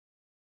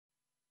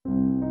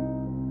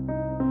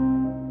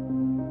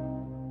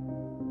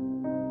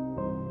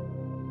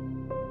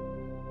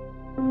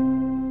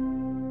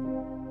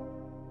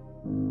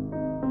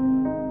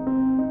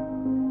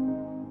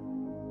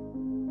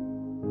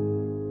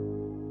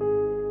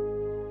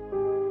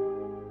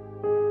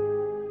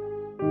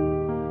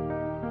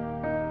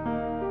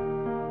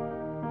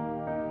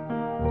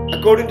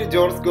According to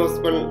John's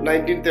Gospel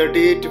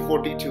 1938 to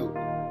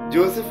 42,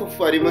 Joseph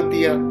of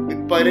Arimathea,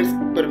 with Pilate's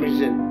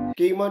permission,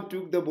 came and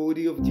took the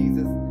body of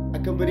Jesus,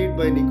 accompanied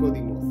by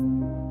Nicodemus,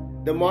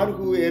 the man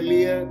who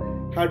earlier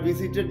had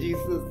visited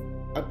Jesus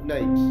at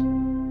night.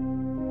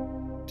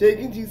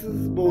 Taking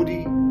Jesus'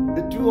 body,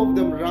 the two of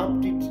them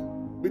wrapped it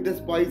with the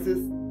spices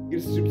in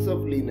strips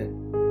of linen.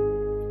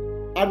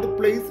 At the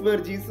place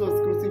where Jesus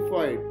was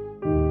crucified,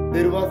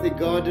 there was a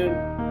garden,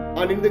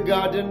 and in the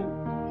garden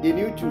a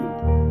new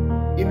tomb,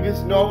 in which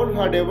no one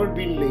had ever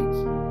been laid.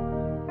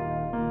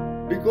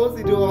 Because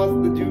it was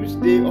the Jewish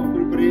day of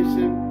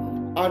preparation,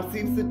 and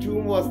since the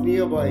tomb was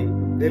nearby,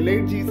 they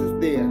laid Jesus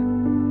there.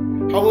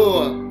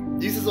 However,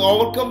 Jesus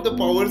overcame the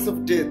powers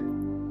of death.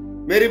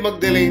 Mary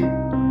Magdalene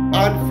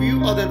and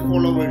few other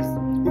followers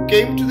who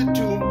came to the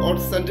tomb on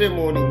Sunday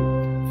morning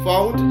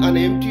found an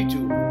empty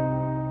tomb.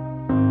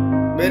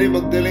 Mary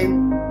Magdalene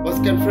was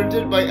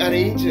confronted by an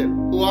angel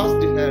who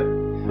asked her,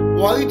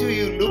 "Why do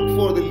you look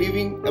for the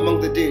living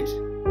among the dead?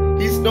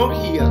 He is not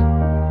here,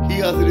 he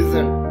has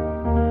risen."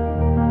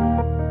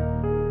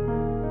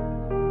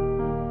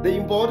 The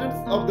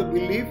importance of the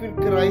belief in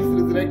Christ's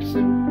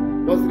resurrection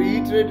was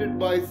reiterated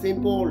by St.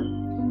 Paul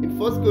in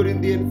 1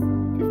 Corinthians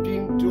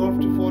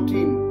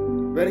 15:12-14,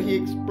 where he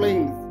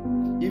explains,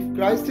 "If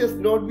Christ has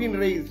not been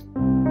raised,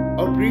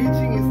 our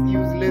preaching is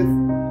useless,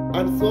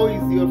 and so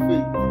is your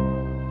faith."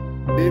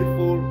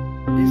 Therefore,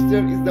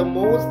 Easter is the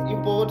most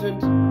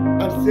important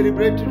and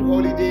celebrated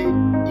holiday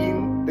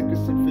in the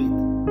Christian faith.